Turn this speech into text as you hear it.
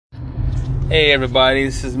Hey everybody,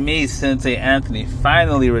 this is me, Sensei Anthony,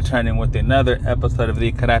 finally returning with another episode of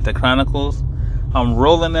the Karate Chronicles. I'm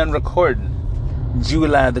rolling and recording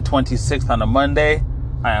July the 26th on a Monday.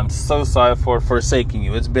 I am so sorry for forsaking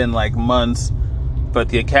you. It's been like months, but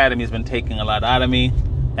the Academy has been taking a lot out of me,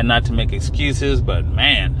 and not to make excuses, but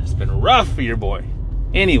man, it's been rough for your boy.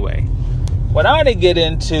 Anyway, what I want to get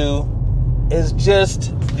into is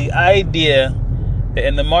just the idea that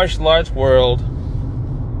in the martial arts world,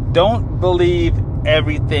 don't believe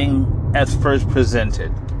everything as first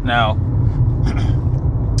presented. Now,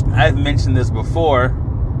 I've mentioned this before,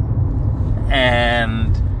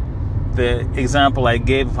 and the example I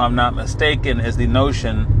gave, if I'm not mistaken, is the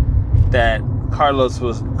notion that Carlos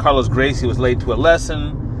Gracie was late to a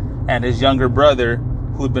lesson, and his younger brother,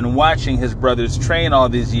 who'd been watching his brothers train all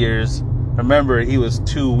these years, remember, he was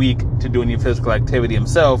too weak to do any physical activity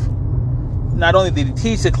himself. Not only did he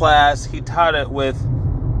teach the class, he taught it with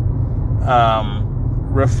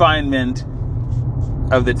refinement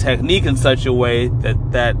of the technique in such a way that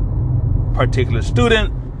that particular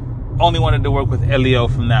student only wanted to work with Elio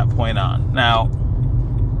from that point on. Now,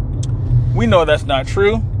 we know that's not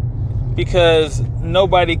true because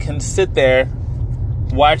nobody can sit there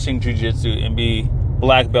watching jiu-jitsu and be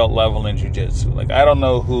black belt level in jiu-jitsu. Like, I don't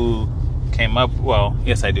know who came up, well,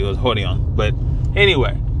 yes I do, it was Horion. But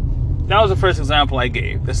anyway, that was the first example I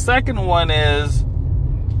gave. The second one is,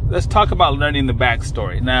 let's talk about learning the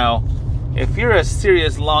backstory. Now, if you're a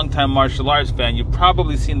serious long-time martial arts fan, you've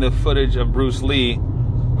probably seen the footage of Bruce Lee,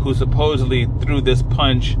 who supposedly threw this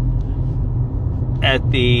punch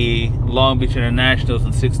at the Long Beach Internationals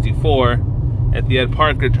in '64 at the Ed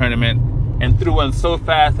Parker tournament, and threw one so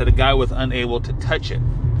fast that a guy was unable to touch it.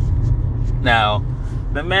 Now,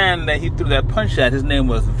 the man that he threw that punch at, his name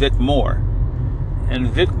was Vic Moore. And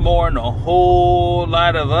Vic Moore and a whole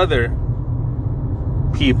lot of other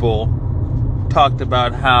people talked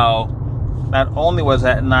about how not only was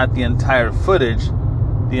that not the entire footage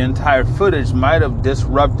might have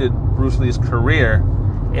disrupted Bruce Lee's career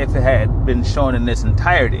if it had been shown in its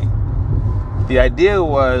entirety. The idea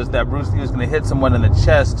was that Bruce Lee was going to hit someone in the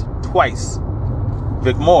chest twice,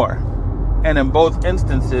 Vic Moore, and in both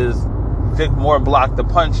instances, Vic Moore blocked the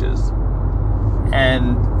punches.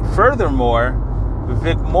 And furthermore,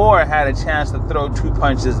 Vic Moore had a chance to throw two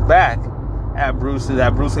punches back at Bruce Lee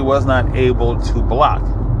that Bruce Lee was not able to block.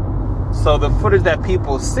 So the footage that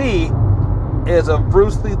people see is of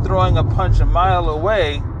Bruce Lee throwing a punch a mile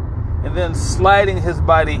away and then sliding his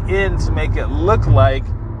body in to make it look like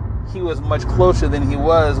he was much closer than he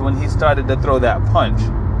was when he started to throw that punch.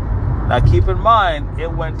 Now keep in mind,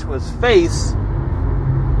 it went to his face,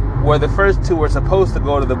 where the first two were supposed to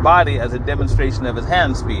go to the body as a demonstration of his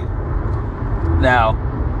hand speed. Now,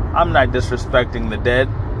 I'm not disrespecting the dead,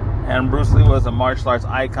 and Bruce Lee was a martial arts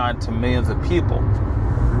icon to millions of people.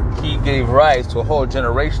 He gave rise to a whole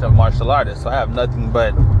generation of martial artists, so I have nothing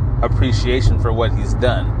but appreciation for what he's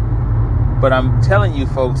done. But I'm telling you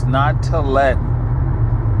folks not to let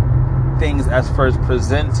things as first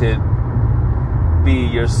presented be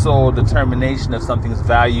your sole determination of something's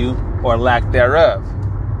value or lack thereof.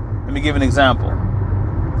 Let me give an example.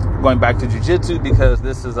 Going back to jiu-jitsu, because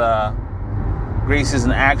this is Gracie's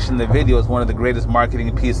in Action. The video is one of the greatest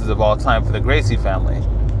marketing pieces of all time for the Gracie family.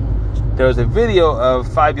 There was a video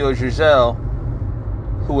of Fabio Gurgel,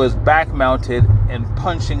 who was back-mounted and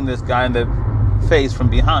punching this guy in the face from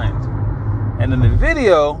behind. And in the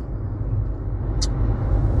video,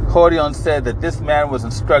 Horion said that this man was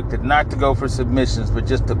instructed not to go for submissions, but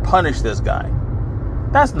just to punish this guy.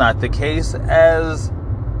 That's not the case, as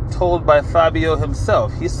told by Fabio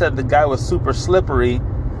himself. He said the guy was super slippery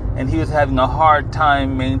and he was having a hard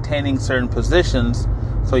time maintaining certain positions,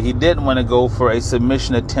 so he didn't want to go for a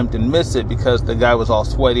submission attempt and miss it because the guy was all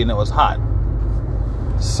sweaty and it was hot.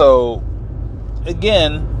 So,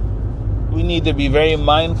 again, we need to be very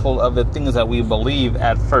mindful of the things that we believe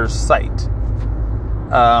at first sight.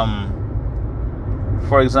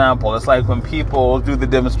 For example, it's like when people do the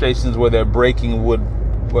demonstrations where they're breaking wood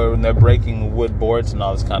boards and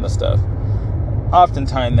all this kind of stuff.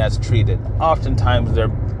 Oftentimes that's treated. Oftentimes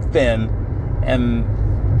they're thin and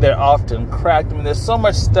they're often cracked. I mean, there's so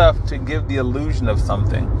much stuff to give the illusion of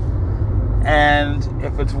something. And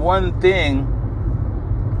if it's one thing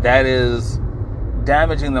that is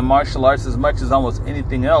damaging the martial arts as much as almost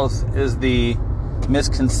anything else, is the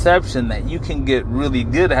misconception that you can get really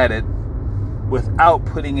good at it without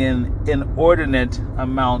putting in inordinate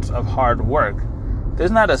amounts of hard work.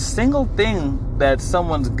 There's not a single thing that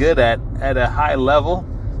someone's good at a high level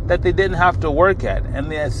that they didn't have to work at. And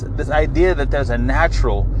this idea that there's a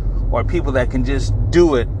natural or people that can just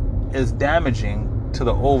do it is damaging to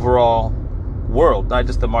the overall world, not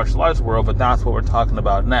just the martial arts world, but that's what we're talking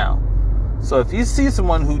about now. So if you see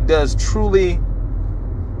someone who does truly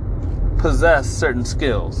possess certain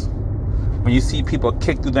skills, when you see people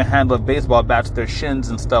kick through the handle of baseball bats with their shins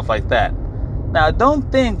and stuff like that, now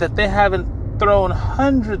don't think that they haven't thrown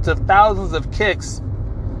hundreds of thousands of kicks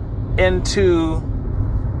into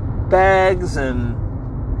bags and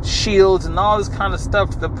shields and all this kind of stuff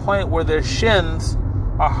to the point where their shins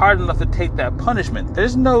are hard enough to take that punishment.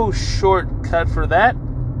 There's no shortcut for that.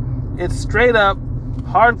 It's straight up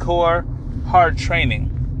hardcore, hard training.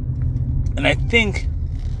 And I think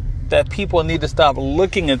that people need to stop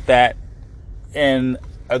looking at that and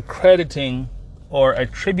accrediting or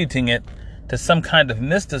attributing it to some kind of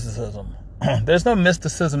mysticism. There's no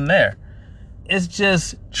mysticism there. It's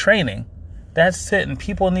just training. That's it. And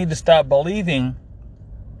people need to stop believing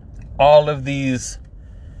all of these,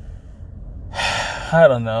 I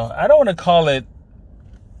don't know. I don't want to call it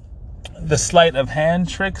the sleight of hand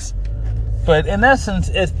tricks, but in essence,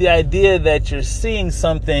 it's the idea that you're seeing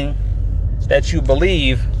something that you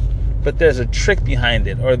believe, but there's a trick behind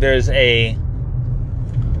it, or there's a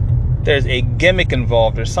gimmick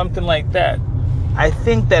involved, or something like that. I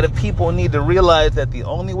think that if people need to realize that the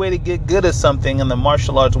only way to get good at something in the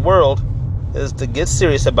martial arts world is to get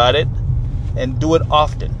serious about it and do it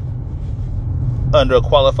often under a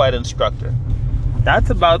qualified instructor. That's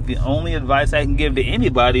about the only advice I can give to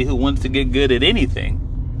anybody who wants to get good at anything.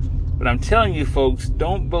 But I'm telling you folks,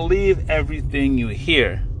 don't believe everything you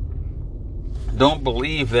hear. Don't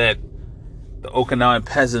believe that the Okinawan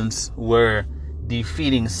peasants were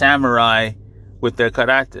defeating samurai with their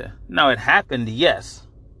karate. Now, it happened, yes.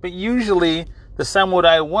 But usually, the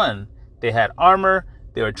samurai won. They had armor,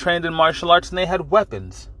 they were trained in martial arts, and they had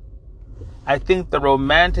weapons. I think the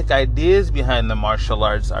romantic ideas behind the martial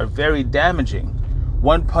arts are very damaging.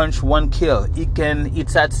 One punch, one kill. Iken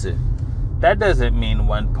itsatsu. That doesn't mean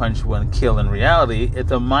one punch, one kill in reality.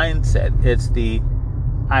 It's a mindset. It's the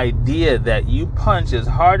idea that you punch as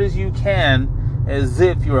hard as you can as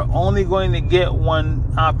if you're only going to get one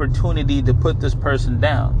opportunity to put this person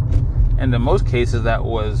down. And in most cases, that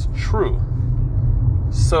was true.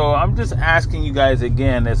 So I'm just asking you guys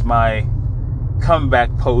again, as my comeback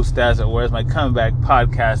post, as it were, as my comeback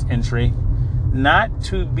podcast entry, not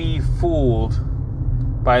to be fooled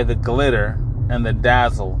by the glitter and the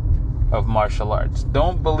dazzle of martial arts.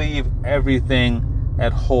 Don't believe everything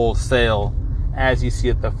at wholesale as you see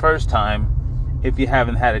it the first time if you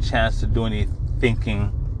haven't had a chance to do any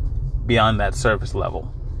thinking beyond that surface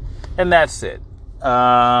level. And that's it.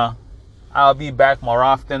 I'll be back more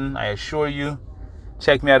often, I assure you.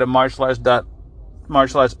 Check me out at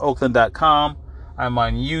martialartsoakland.com. I'm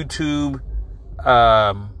on YouTube,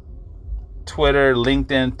 Twitter,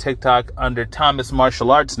 LinkedIn, TikTok under Thomas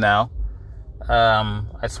Martial Arts now.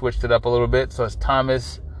 I switched it up a little bit, so it's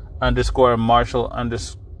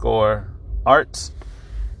Thomas_Martial_Arts.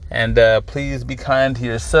 And please be kind to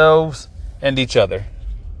yourselves and each other.